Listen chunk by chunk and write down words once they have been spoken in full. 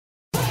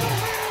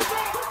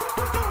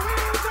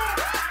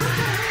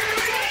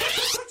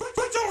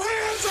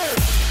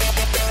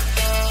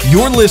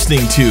You're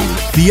listening to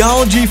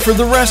Theology for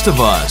the Rest of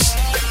Us.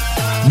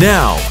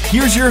 Now,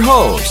 here's your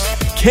host,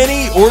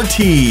 Kenny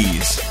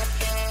Ortiz.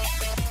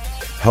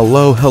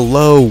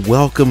 Hello,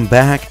 welcome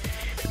back.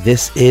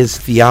 This is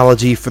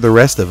Theology for the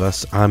Rest of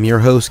Us. I'm your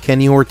host,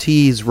 Kenny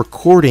Ortiz,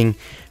 recording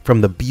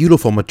from the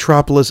beautiful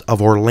metropolis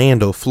of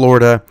Orlando,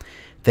 Florida.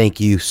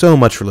 Thank you so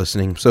much for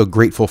listening. I'm so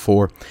grateful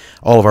for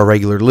all of our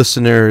regular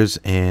listeners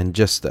and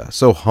just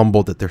so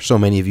humbled that there's so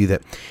many of you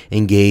that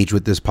engage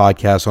with this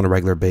podcast on a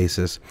regular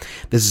basis.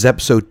 This is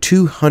episode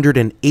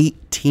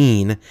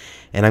 218,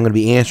 and I'm going to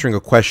be answering a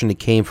question that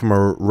came from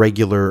a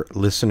regular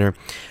listener.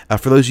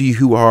 For those of you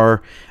who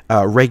are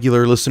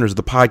regular listeners of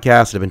the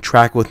podcast that have been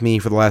tracking with me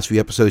for the last few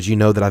episodes, you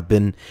know that I've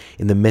been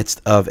in the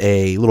midst of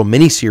a little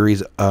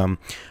mini-series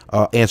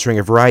answering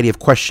a variety of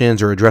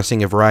questions or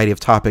addressing a variety of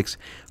topics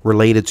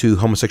related to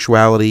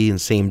homosexuality and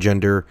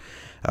same-gender,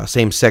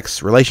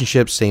 same-sex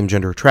relationships,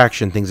 same-gender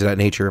attraction, things of that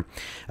nature,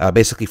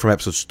 basically from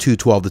episodes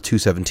 212 to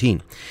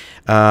 217.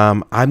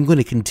 I'm going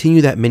to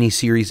continue that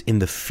mini-series in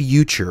the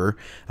future.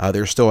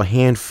 There's still a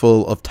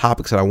handful of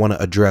topics that I want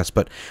to address,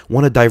 but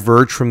want to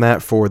diverge from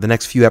that for the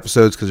next few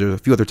episodes because there's a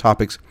few other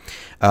topics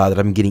that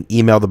I'm getting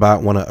emailed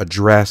about, want to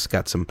address.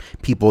 Got some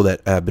people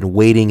that have been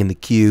waiting in the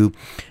queue.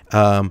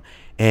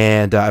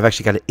 And I've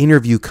actually got an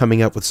interview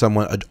coming up with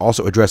someone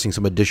also addressing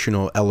some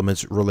additional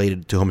elements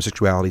related to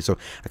homosexuality. So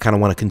I kind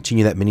of want to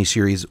continue that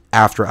mini-series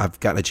after I've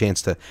gotten a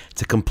chance to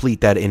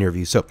complete that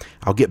interview. So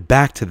I'll get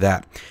back to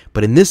that.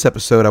 But in this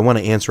episode, I want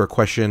to answer a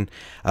question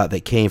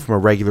that came from a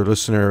regular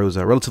listener. It was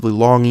a relatively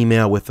long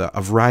email with a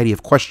variety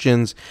of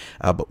questions.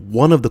 But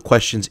one of the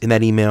questions in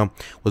that email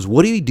was,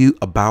 what do you do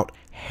about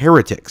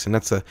heretics? And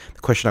that's the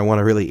question I want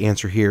to really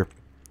answer here.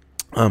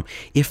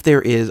 If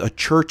there is a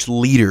church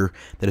leader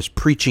that is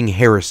preaching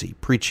heresy,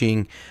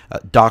 preaching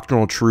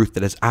doctrinal truth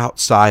that is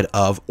outside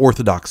of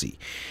orthodoxy,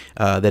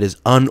 that is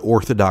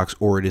unorthodox,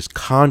 or it is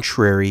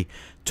contrary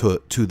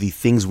to the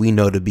things we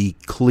know to be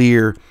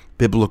clear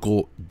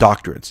biblical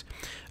doctrines,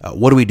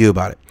 what do we do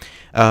about it?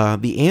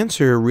 The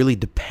answer really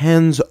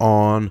depends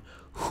on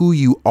who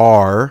you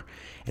are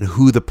and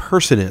who the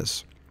person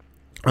is.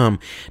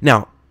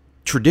 Now,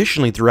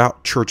 traditionally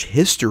throughout church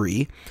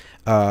history,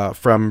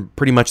 from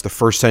pretty much the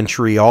first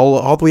century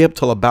all the way up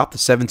till about the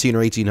 17 or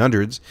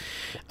 1800s,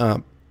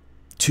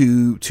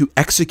 to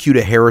execute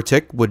a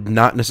heretic would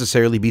not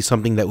necessarily be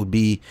something that would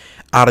be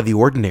out of the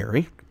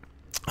ordinary.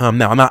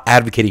 Now, I'm not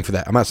advocating for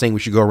that. I'm not saying we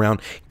should go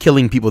around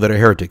killing people that are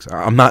heretics.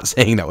 I'm not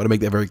saying that. I want to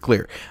make that very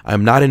clear.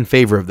 I'm not in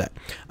favor of that.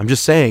 I'm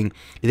just saying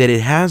that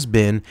it has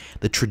been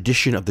the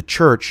tradition of the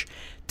church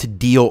to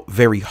deal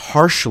very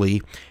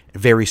harshly,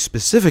 very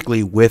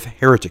specifically with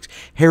heretics.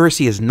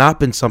 Heresy has not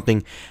been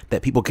something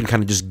that people can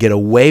kind of just get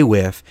away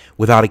with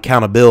without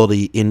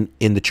accountability in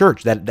the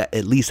church. That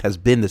at least has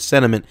been the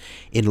sentiment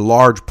in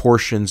large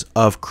portions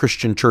of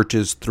Christian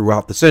churches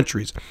throughout the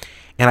centuries.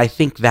 And I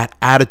think that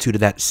attitude,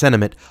 that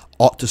sentiment,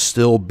 ought to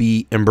still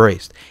be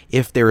embraced.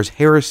 If there is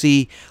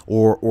heresy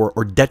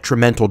or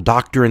detrimental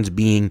doctrines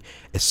being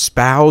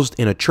espoused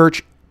in a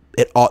church,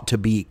 it ought to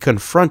be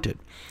confronted.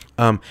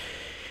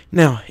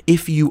 Now,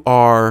 if you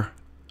are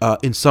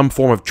in some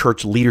form of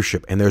church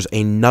leadership, and there's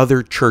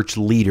another church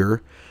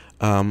leader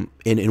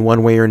in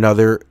one way or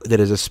another that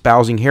is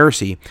espousing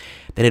heresy,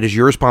 then it is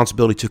your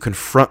responsibility to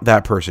confront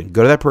that person.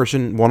 Go to that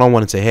person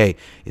one-on-one and say, hey,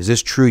 is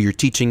this true? You're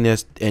teaching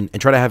this, and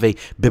try to have a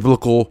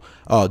biblical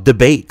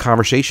debate,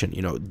 conversation,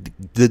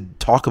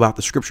 talk about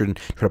the scripture and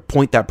try to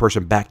point that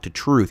person back to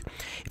truth.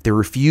 If they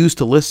refuse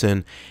to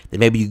listen, then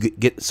maybe you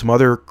get some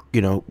other,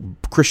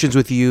 Christians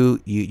with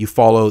you. You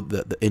follow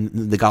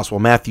in the Gospel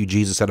of Matthew,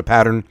 Jesus had a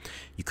pattern.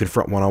 You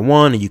confront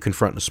one-on-one, and you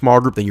confront in a small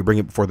group, then you bring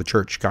it before the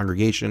church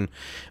congregation.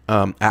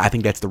 I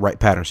think that's the right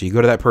pattern. So you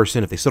go to that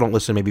person. If they still don't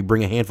listen, maybe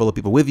bring a handful of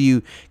people with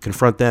you,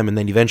 confront them, and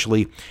then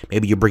eventually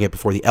maybe you bring it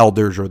before the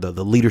elders or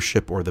the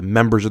leadership or the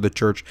members of the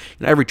church.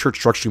 Every church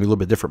structure can be a little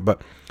bit different,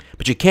 but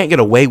you can't get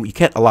away. You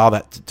can't allow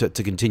that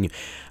to continue.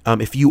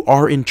 If you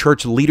are in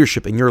church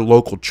leadership in your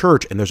local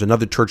church and there's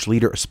another church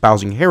leader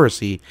espousing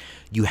heresy,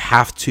 you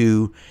have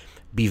to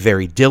be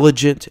very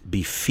diligent,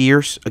 be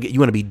fierce. Again, you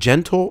want to be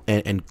gentle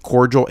and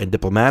cordial and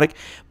diplomatic,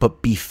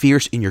 but be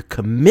fierce in your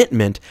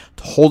commitment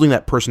to holding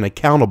that person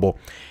accountable.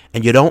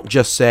 And you don't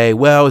just say,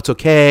 well, it's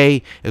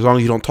okay as long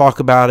as you don't talk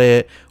about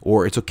it,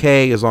 or it's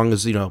okay as long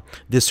as,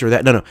 this or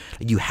that. No.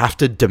 You have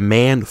to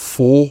demand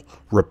full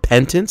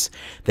repentance.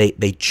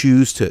 They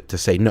choose to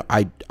say, no,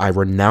 I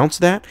renounce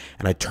that,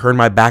 and I turn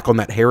my back on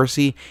that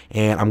heresy,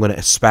 and I'm going to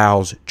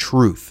espouse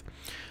truth.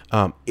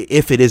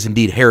 If it is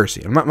indeed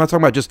heresy. I'm not talking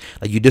about just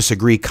like you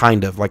disagree,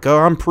 kind of like, oh,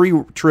 I'm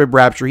pre-trib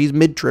rapture, he's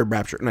mid-trib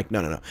rapture. Like,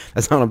 no.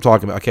 That's not what I'm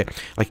talking about. Okay,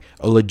 like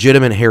a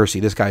legitimate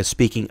heresy. This guy is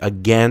speaking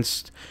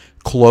against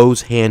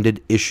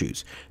close-handed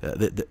issues,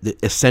 the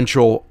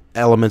essential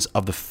elements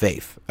of the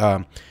faith,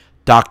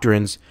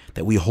 doctrines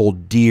that we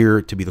hold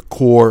dear to be the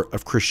core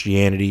of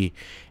Christianity.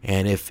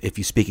 And if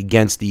you speak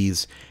against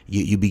these,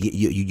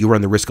 you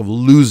run the risk of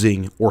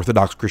losing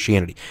Orthodox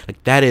Christianity.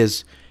 Like that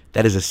is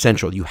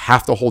essential. You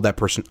have to hold that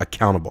person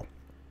accountable.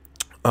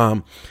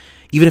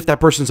 even if that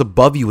person's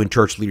above you in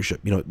church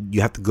leadership.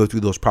 You have to go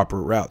through those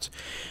proper routes.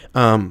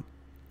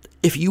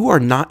 If you are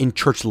not in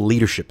church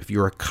leadership, if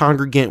you're a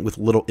congregant with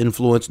little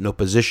influence, no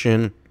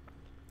position,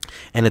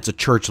 and it's a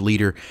church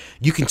leader,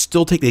 you can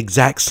still take the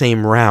exact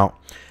same route,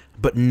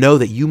 but know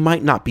that you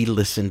might not be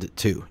listened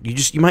to.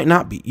 You might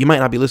not be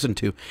listened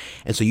to.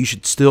 And so you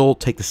should still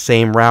take the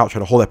same route, try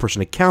to hold that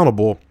person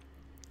accountable,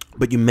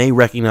 but you may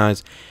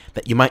recognize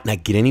that you might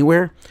not get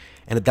anywhere.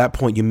 And at that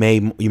point, you may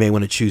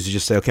want to choose to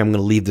just say, okay, I'm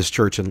going to leave this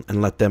church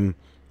and let them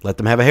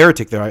have a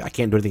heretic there. I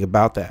can't do anything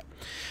about that.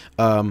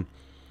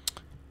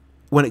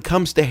 When it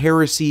comes to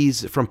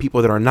heresies from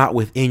people that are not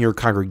within your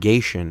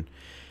congregation,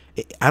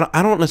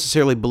 I don't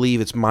necessarily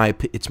believe it's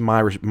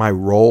my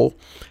role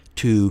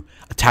to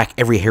attack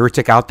every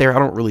heretic out there. I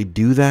don't really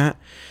do that.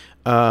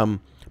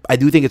 I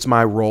do think it's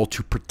my role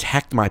to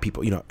protect my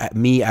people.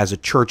 Me as a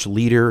church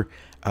leader,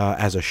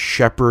 as a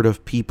shepherd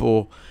of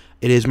people,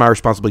 it is my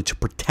responsibility to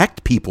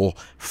protect people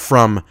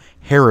from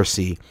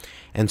heresy.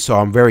 And so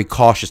I'm very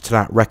cautious to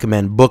not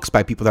recommend books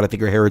by people that I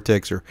think are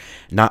heretics, or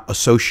not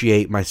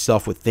associate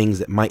myself with things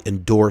that might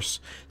endorse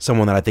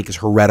someone that I think is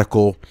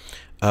heretical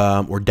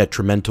or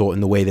detrimental in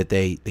the way that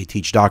they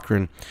teach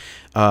doctrine.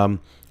 I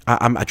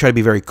try to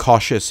be very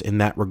cautious in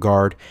that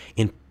regard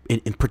in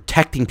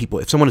protecting people.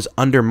 If someone is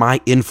under my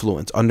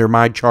influence, under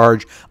my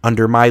charge,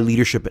 under my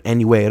leadership in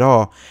any way at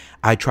all,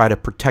 I try to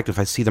protect. If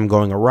I see them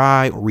going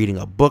awry or reading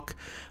a book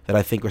that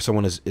I think where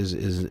someone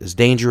is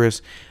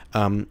dangerous,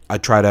 I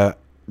try to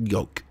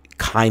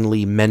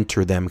kindly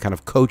mentor them, kind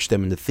of coach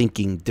them into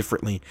thinking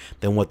differently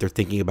than what they're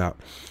thinking about.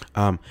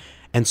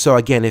 And so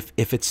again,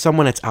 if it's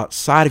someone that's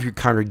outside of your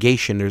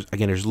congregation,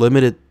 there's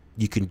limited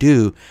you can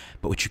do,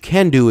 but what you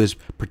can do is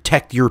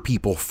protect your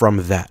people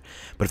from that.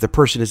 But if the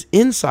person is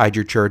inside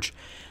your church,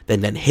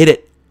 then hit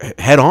it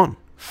head on,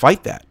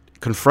 fight that,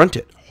 confront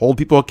it, hold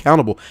people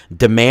accountable,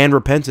 demand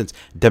repentance,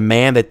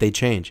 demand that they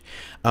change.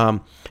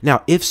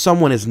 Now, if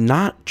someone is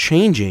not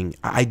changing,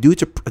 I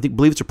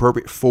believe it's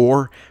appropriate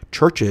for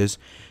churches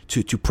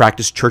to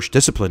practice church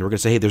discipline. We're going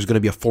to say, hey, there's going to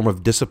be a form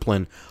of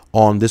discipline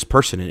on this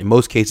person. And in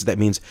most cases, that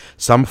means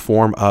some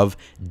form of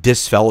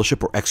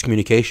disfellowship or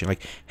excommunication.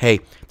 Like,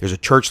 hey, there's a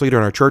church leader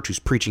in our church who's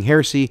preaching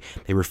heresy.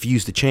 They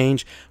refuse to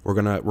change. We're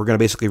gonna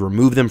basically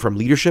remove them from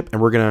leadership,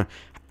 and we're going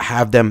to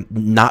have them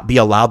not be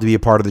allowed to be a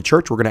part of the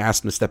church. We're going to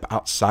ask them to step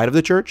outside of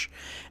the church,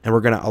 and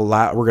we're going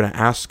to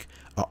ask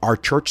our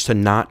church to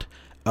not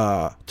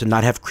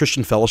have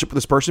Christian fellowship with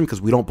this person, because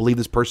we don't believe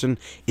this person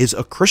is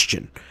a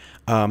Christian.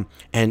 And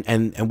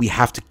we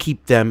have to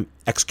keep them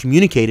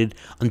excommunicated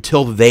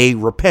until they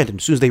repent. And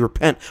as soon as they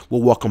repent,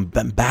 we'll welcome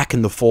them back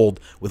in the fold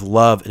with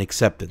love and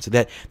acceptance. So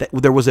that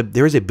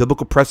there is a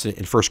biblical precedent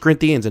in 1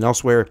 Corinthians and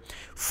elsewhere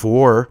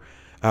for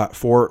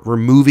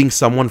removing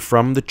someone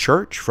from the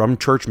church, from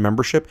church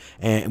membership,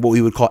 and what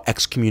we would call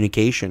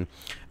excommunication,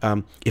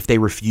 if they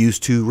refuse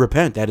to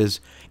repent. That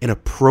is an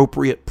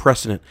appropriate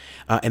precedent.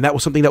 And that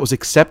was something that was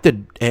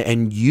accepted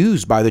and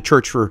used by the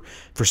church for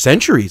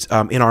centuries.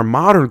 In our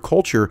modern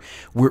culture,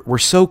 we're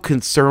so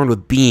concerned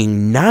with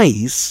being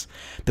nice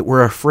that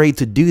we're afraid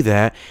to do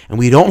that, and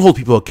we don't hold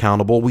people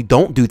accountable. We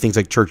don't do things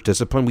like church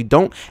discipline. We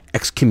don't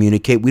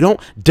excommunicate. We don't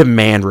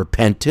demand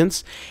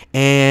repentance.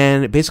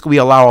 And basically, we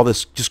allow all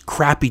this just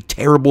crappy,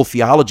 terrible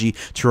theology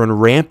to run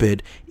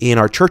rampant in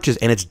our churches,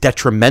 and it's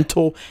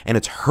detrimental and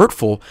it's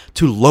hurtful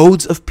to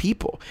loads of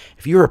people.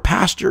 If you're a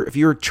pastor, if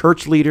you're a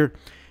church leader,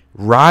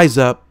 rise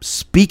up,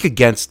 speak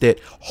against it,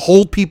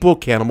 hold people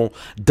accountable,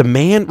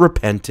 demand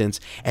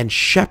repentance, and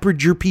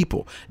shepherd your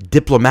people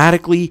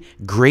diplomatically,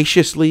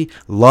 graciously,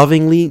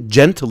 lovingly,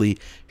 gently.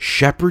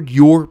 Shepherd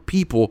your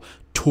people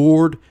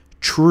toward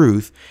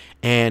truth.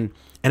 And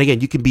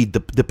again, you can be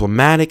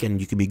diplomatic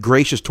and you can be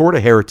gracious toward a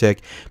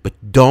heretic, but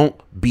don't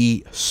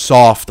be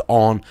soft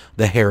on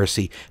the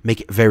heresy.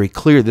 Make it very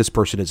clear this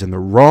person is in the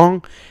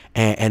wrong,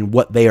 and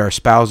what they are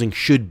espousing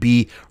should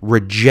be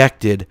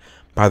rejected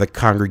by the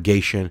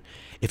congregation.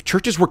 If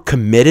churches were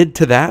committed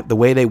to that the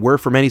way they were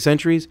for many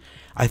centuries,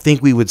 I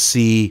think we would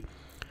see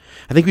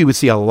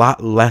a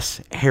lot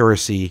less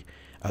heresy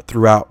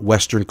throughout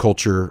Western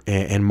culture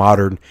and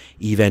modern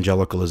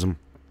evangelicalism.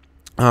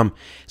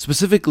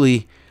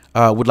 Specifically,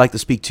 would like to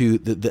speak to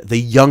the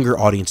younger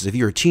audiences. If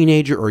you're a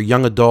teenager or a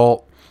young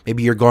adult,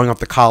 maybe you're going off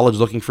to college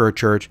looking for a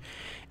church,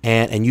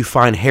 and you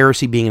find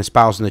heresy being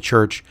espoused in the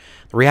church,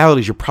 the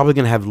reality is you're probably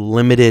going to have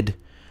limited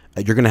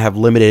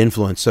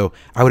influence. So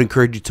I would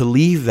encourage you to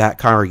leave that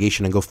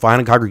congregation and go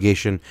find a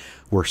congregation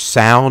where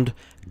sound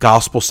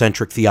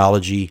gospel-centric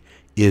theology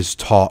is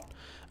taught,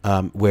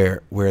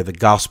 where the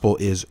gospel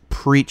is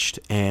preached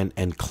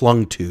and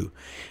clung to.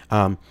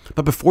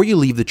 But before you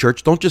leave the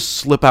church, don't just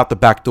slip out the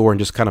back door and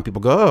just kind of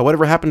people go, oh,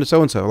 whatever happened to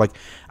so-and-so? Like,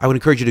 I would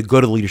encourage you to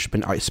go to the leadership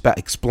and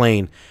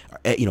explain,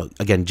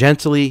 again,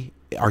 gently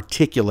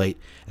articulate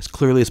as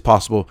clearly as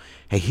possible,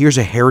 hey, here's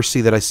a heresy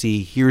that I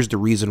see. Here's the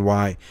reason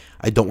why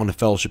I don't want to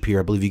fellowship here.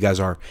 I believe you guys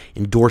are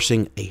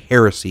endorsing a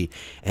heresy,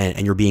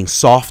 and you're being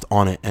soft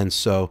on it. And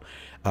so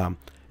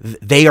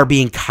they are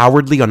being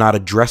cowardly on not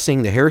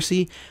addressing the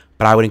heresy,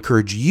 But I would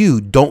encourage you,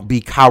 don't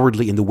be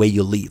cowardly in the way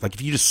you leave. Like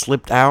if you just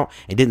slipped out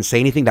and didn't say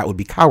anything, that would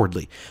be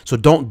cowardly. So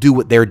don't do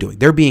what they're doing.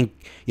 They're being,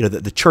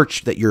 the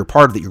church that you're a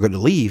part of, that you're going to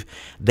leave,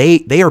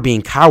 they are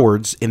being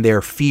cowards in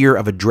their fear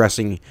of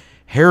addressing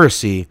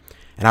heresy.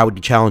 And I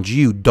would challenge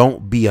you,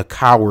 don't be a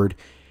coward.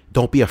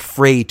 Don't be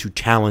afraid to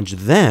challenge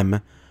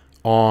them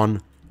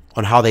on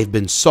how they've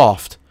been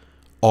soft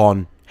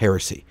on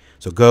heresy.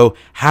 So go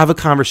have a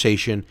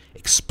conversation,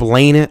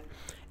 explain it,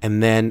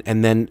 and then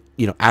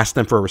ask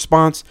them for a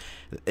response.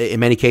 In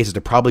many cases,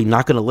 they're probably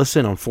not going to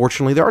listen.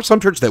 Unfortunately, there are some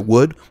churches that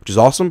would, which is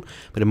awesome,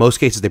 but in most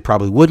cases, they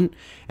probably wouldn't.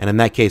 And in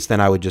that case, then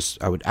I would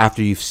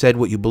after you've said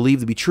what you believe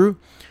to be true,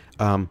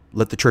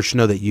 let the church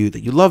know that you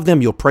love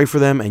them, you'll pray for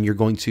them, and you're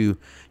going to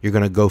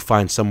go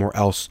find somewhere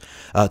else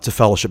to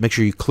fellowship. Make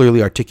sure you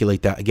clearly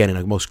articulate that, again, in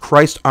a most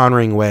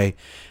Christ-honoring way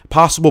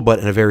possible, but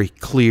in a very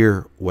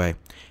clear way.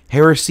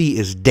 Heresy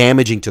is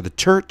damaging to the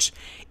church.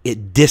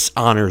 It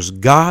dishonors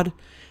God.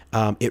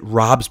 It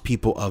robs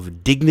people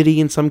of dignity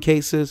in some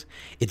cases.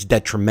 It's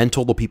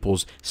detrimental to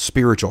people's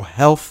spiritual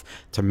health,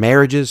 to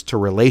marriages, to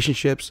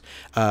relationships,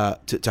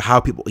 to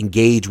how people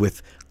engage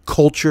with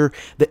culture.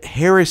 That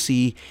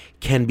heresy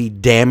can be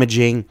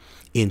damaging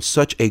in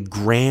such a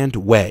grand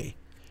way.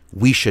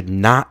 We should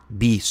not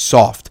be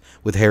soft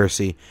with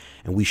heresy,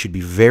 and we should be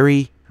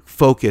very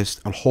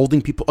focused on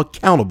holding people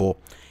accountable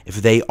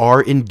if they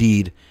are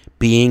indeed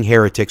being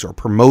heretics or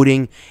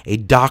promoting a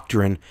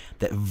doctrine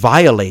that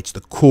violates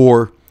the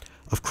core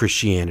of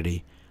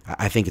Christianity.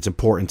 I think it's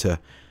important to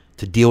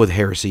deal with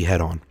heresy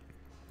head on.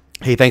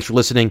 Hey, thanks for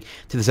listening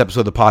to this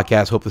episode of the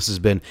podcast. Hope this has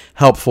been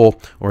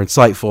helpful or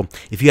insightful.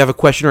 If you have a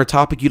question or a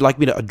topic you'd like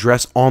me to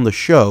address on the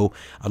show,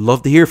 I'd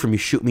love to hear from you.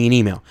 Shoot me an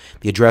email.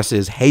 The address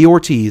is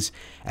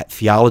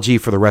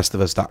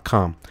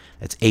heyortiz@theologyfortherestofus.com.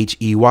 That's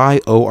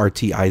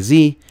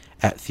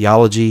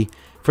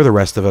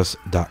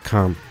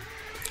HEYORTIZ@theologyfortherestofus.com.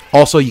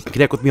 Also, you can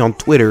connect with me on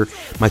Twitter.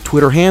 My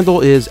Twitter handle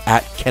is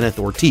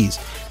 @KennethOrtiz.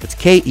 That's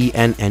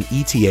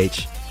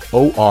KENNETHORTIZ.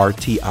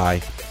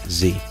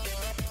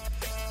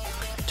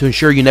 To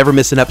ensure you never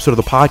miss an episode of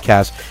the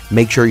podcast,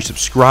 make sure you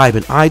subscribe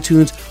in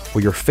iTunes or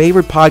your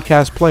favorite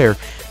podcast player.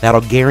 That'll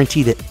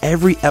guarantee that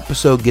every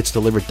episode gets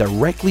delivered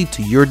directly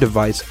to your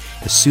device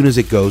as soon as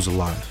it goes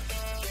live.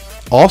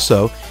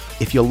 Also,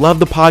 if you love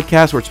the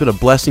podcast or it's been a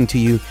blessing to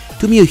you,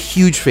 do me a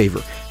huge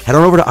favor. Head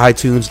on over to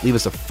iTunes, leave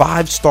us a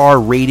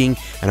 5-star rating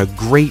and a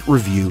great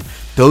review.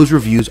 Those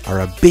reviews are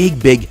a big,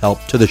 big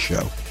help to the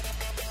show.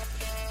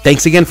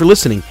 Thanks again for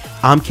listening.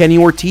 I'm Kenny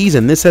Ortiz,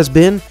 and this has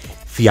been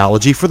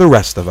Theology for the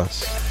Rest of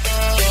Us.